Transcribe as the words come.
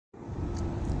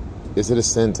Is it a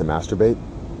sin to masturbate?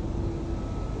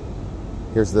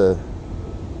 Here's the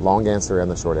long answer and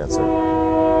the short answer.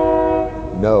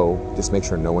 No, just make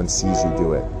sure no one sees you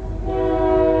do it.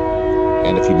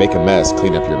 And if you make a mess,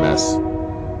 clean up your mess.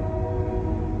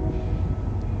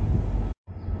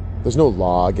 There's no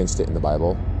law against it in the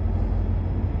Bible.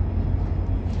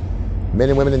 Men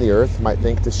and women in the earth might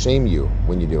think to shame you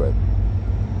when you do it.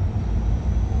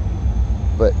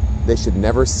 But they should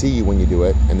never see you when you do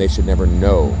it, and they should never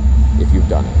know if you've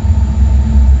done it.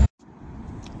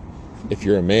 If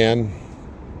you're a man,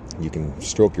 you can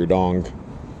stroke your dong.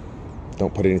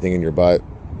 Don't put anything in your butt.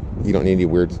 You don't need any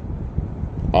weird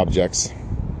objects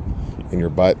in your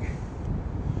butt.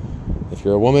 If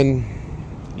you're a woman,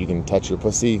 you can touch your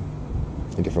pussy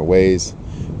in different ways.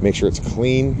 Make sure it's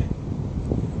clean.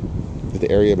 That the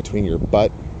area between your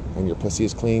butt and your pussy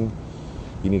is clean.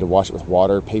 You need to wash it with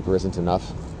water. Paper isn't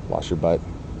enough. Wash your butt.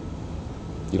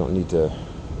 You don't need to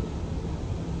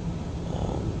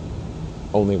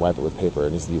only wipe it with paper.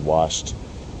 It needs to be washed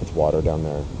with water down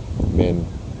there. Men,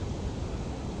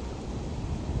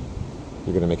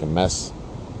 you're going to make a mess.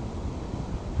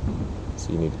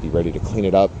 So you need to be ready to clean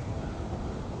it up.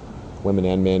 Women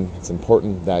and men, it's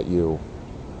important that you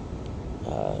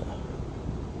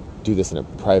do this in a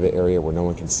private area where no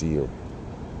one can see you.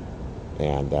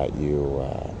 And that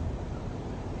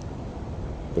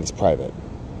but it's private.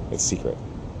 It's secret.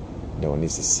 No one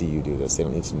needs to see you do this. They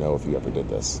don't need to know if you ever did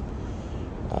this.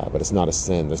 But it's not a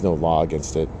sin. There's no law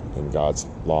against it in God's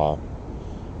law.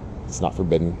 It's not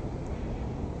forbidden.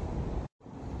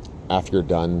 After you're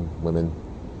done, women,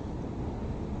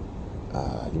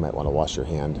 you might want to wash your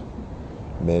hand.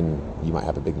 Men, you might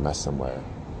have a big mess somewhere.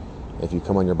 If you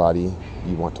come on your body,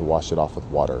 you want to wash it off with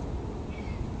water,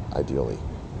 ideally.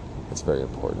 It's very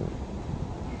important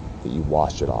that you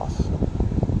wash it off.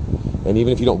 And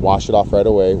even if you don't wash it off right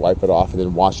away, wipe it off and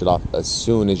then wash it off as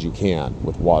soon as you can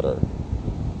with water.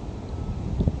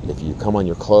 If you come on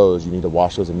your clothes, you need to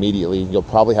wash those immediately. You'll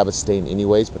probably have a stain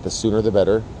anyways, but the sooner the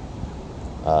better.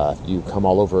 If you come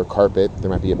all over a carpet, there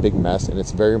might be a big mess, and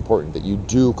it's very important that you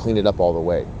do clean it up all the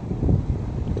way.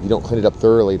 If you don't clean it up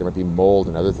thoroughly, there might be mold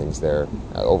and other things there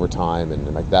over time, and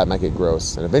that might get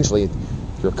gross. And eventually,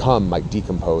 your cum might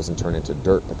decompose and turn into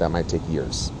dirt, but that might take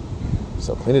years.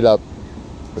 So clean it up,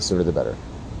 the sooner the better.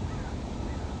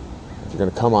 If you're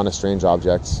going to come on a strange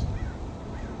object,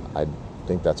 I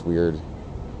think that's weird.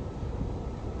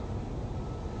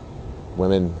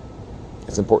 Women,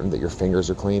 it's important that your fingers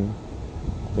are cleaned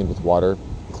with water,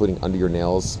 including under your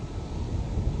nails,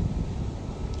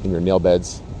 in your nail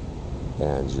beds,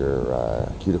 and your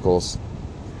cuticles.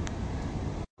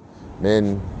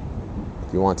 Men,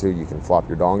 if you want to, you can flop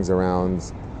your dongs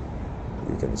around,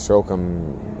 you can stroke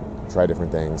them, try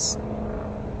different things.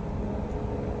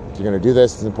 If you're going to do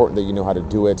this, it's important that you know how to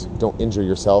do it. Don't injure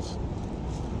yourself.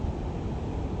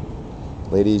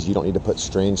 Ladies, you don't need to put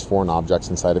strange foreign objects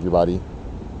inside of your body.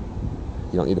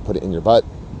 You don't need to put it in your butt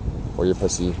or your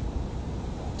pussy.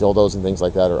 Dildos and things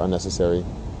like that are unnecessary.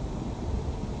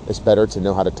 It's better to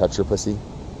know how to touch your pussy.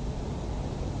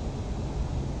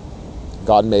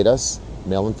 God made us,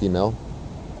 male and female.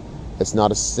 It's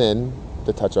not a sin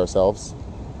to touch ourselves.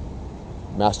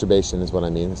 Masturbation is what I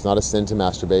mean. It's not a sin to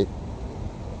masturbate.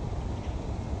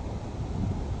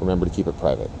 Remember to keep it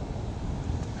private.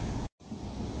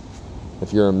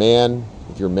 If you're a man,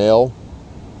 if you're male,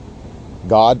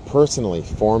 God personally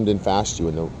formed and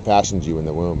fashioned you in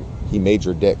the womb. He made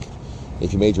your dick.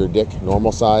 If you made your dick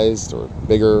normal sized or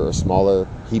bigger or smaller,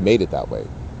 He made it that way.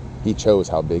 He chose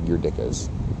how big your dick is.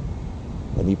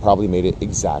 And He probably made it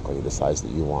exactly the size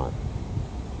that you want.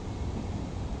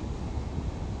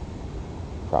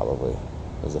 Probably.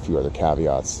 There's a few other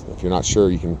caveats. If you're not sure,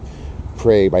 you can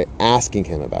pray by asking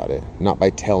Him about it, not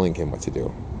by telling Him what to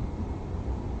do.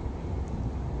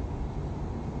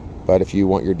 But if you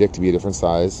want your dick to be a different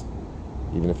size,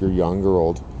 even if you're young or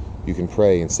old, you can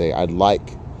pray and say, I'd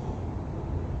like.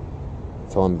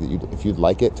 Tell Him that if you'd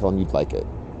like it, tell Him you'd like it.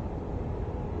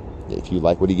 If you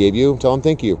like what He gave you, tell Him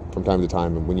thank you from time to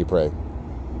time when you pray.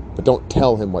 But don't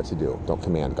tell Him what to do. Don't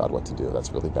command God what to do.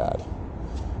 That's really bad.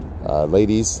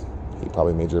 Ladies, He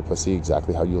probably made your pussy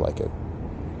exactly how you like it.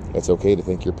 It's okay to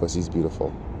think your pussy's beautiful.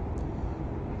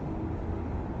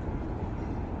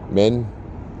 Men,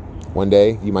 one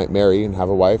day you might marry and have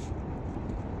a wife,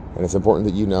 and it's important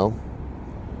that you know.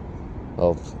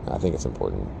 Well, I think it's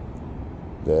important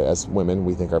that as women,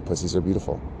 we think our pussies are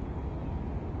beautiful.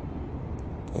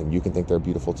 And you can think they're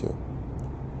beautiful too.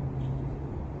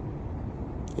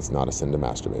 It's not a sin to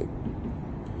masturbate.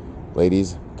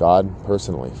 Ladies, God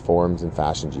personally formed and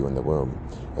fashioned you in the womb,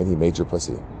 and He made your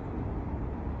pussy.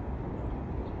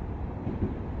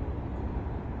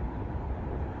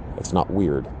 It's not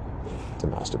weird to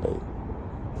masturbate.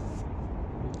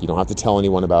 You don't have to tell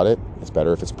anyone about it. It's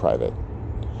better if it's private.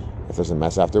 If there's a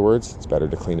mess afterwards, it's better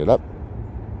to clean it up.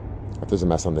 If there's a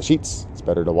mess on the sheets, it's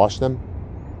better to wash them.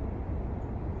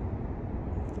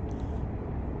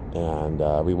 And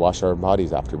we wash our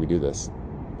bodies after we do this.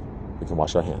 We can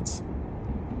wash our hands.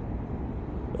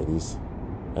 Ladies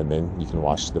and men, you can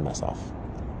wash the mess off.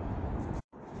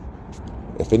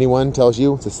 If anyone tells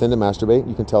you it's a sin to masturbate,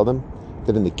 you can tell them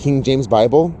that in the King James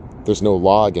Bible, there's no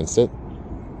law against it.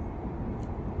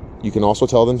 You can also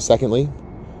tell them, secondly,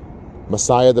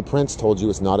 Messiah the Prince told you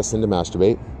it's not a sin to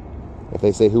masturbate. If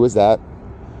they say, who is that?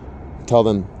 Tell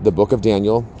them the book of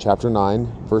Daniel, chapter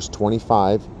 9, verse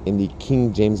 25 in the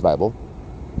King James Bible.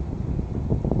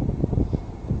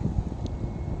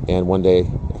 And one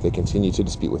day, if they continue to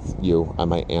dispute with you, I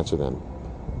might answer them,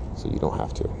 so you don't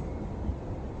have to.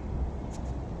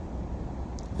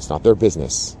 It's not their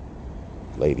business,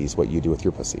 ladies, what you do with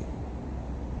your pussy.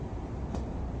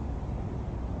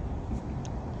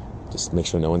 Just make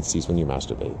sure no one sees when you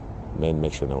masturbate. Men,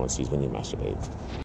 make sure no one sees when you masturbate.